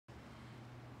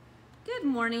Good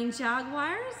morning,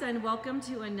 Jaguars, and welcome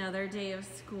to another day of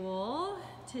school.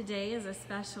 Today is a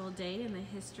special day in the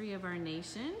history of our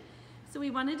nation. So we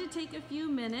wanted to take a few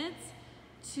minutes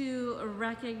to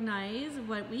recognize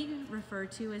what we refer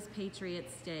to as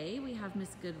Patriots Day. We have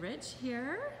Miss Goodrich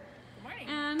here. Good morning.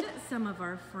 And some of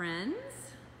our friends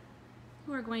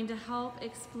who are going to help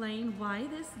explain why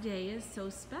this day is so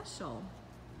special.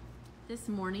 This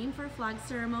morning for flag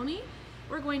ceremony,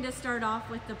 we're going to start off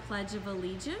with the Pledge of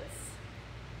Allegiance.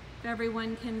 If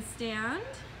everyone can stand,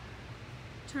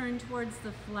 turn towards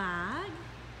the flag,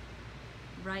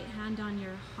 right hand on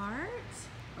your heart.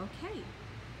 Okay.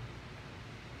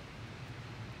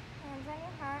 Hands on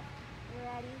your heart,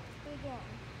 ready, begin.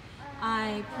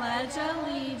 I pledge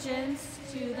allegiance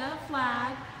to the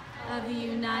flag of the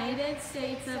United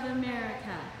States of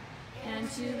America and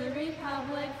to the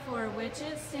republic for which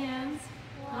it stands,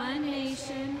 one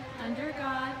nation, under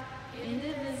God,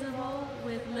 indivisible,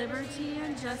 with liberty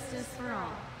and justice for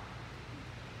all.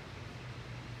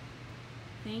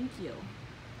 Thank you.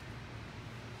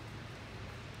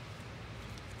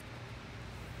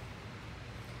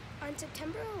 On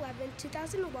September 11,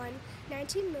 2001,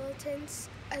 19 militants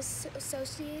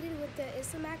associated with the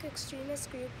Islamic extremist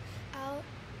group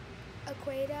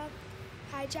Al-Qaeda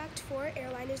hijacked 4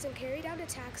 airliners and carried out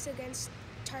attacks against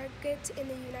targets in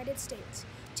the United States.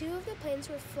 2 of the planes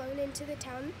were flown into the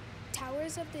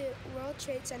towers of the World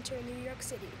Trade Center in New York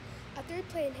City. A 3rd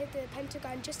plane hit the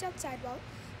Pentagon just outside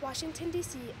Washington,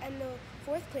 D.C., and the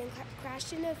 4th plane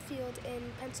crashed in a field in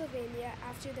Pennsylvania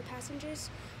after the passengers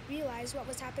realized what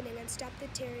was happening and stopped the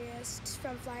terrorists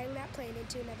from flying that plane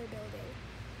into another building.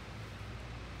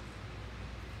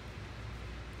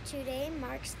 Today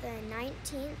marks the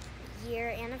 19th year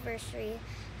anniversary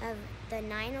of the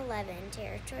 9/11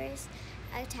 terrorist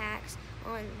attacks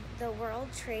on the World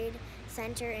Trade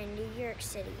Center in New York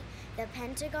City, the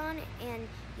Pentagon, and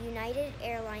United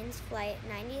Airlines Flight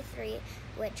 93,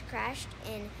 which crashed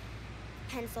in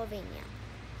Pennsylvania.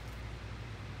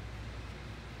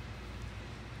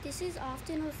 This is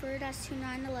often referred as to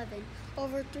 9/11.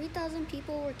 Over 3,000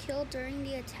 people were killed during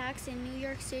the attacks in New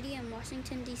York City and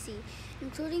Washington, D.C.,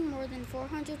 including more than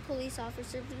 400 police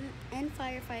officers and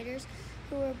firefighters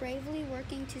who were bravely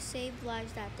working to save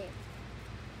lives that day.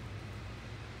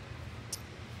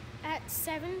 At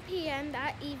 7 p.m.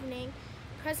 that evening,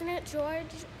 President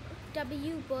George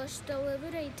W. Bush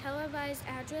delivered a televised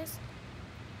address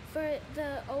from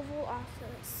the Oval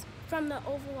Office,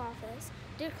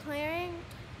 declaring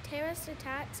terrorist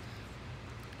attacks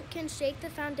can shake the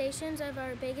foundations of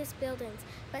our biggest buildings,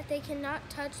 but they cannot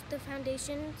touch the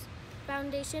foundation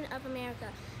of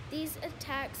America. These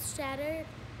attacks shattered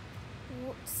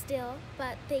steel,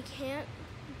 but they can't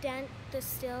dent the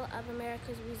steel of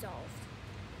America's resolve.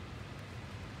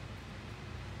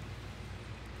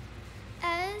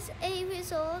 As a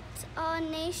result, our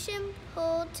nation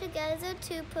pulled together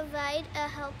to provide a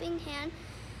helping hand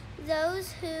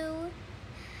those who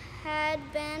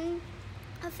had been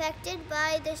affected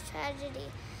by this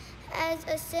tragedy. As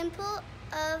a symbol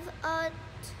of our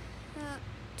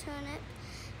turnip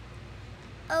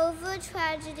over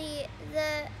tragedy,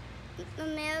 the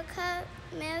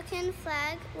American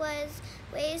flag was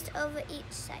raised over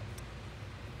each site.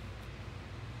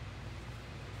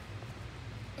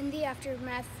 In the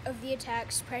aftermath of the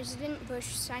attacks, President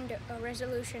Bush signed a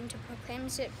resolution to proclaim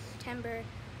September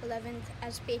 11th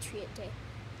as Patriot Day.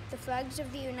 The flags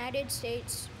of the United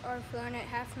States are flown at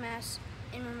half-mast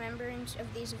in remembrance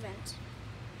of these events.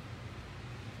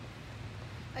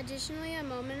 Additionally, a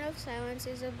moment of silence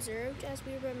is observed as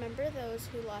we remember those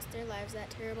who lost their lives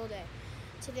that terrible day.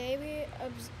 Today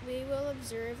we will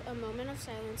observe a moment of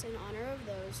silence in honor of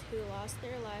those who lost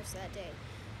their lives that day.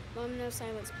 Moment of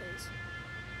silence, please.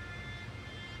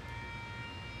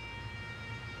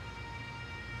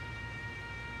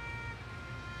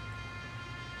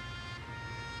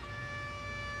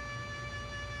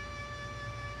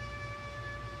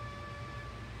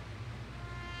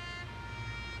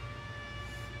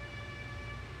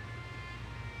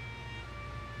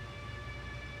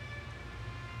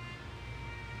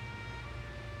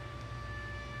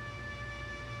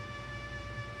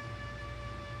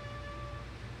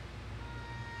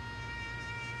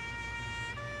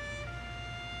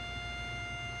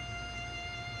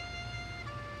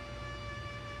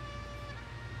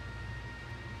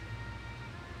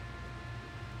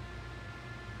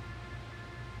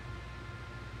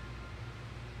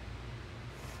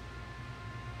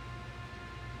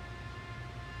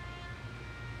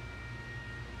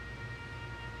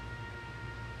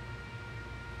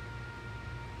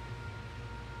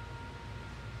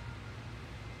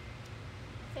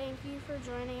 Thank you for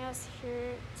joining us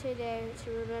here today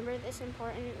to remember this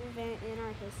important event in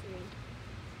our history.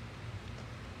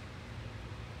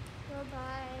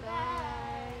 Bye-bye.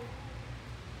 Bye.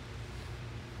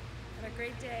 Have a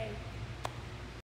great day.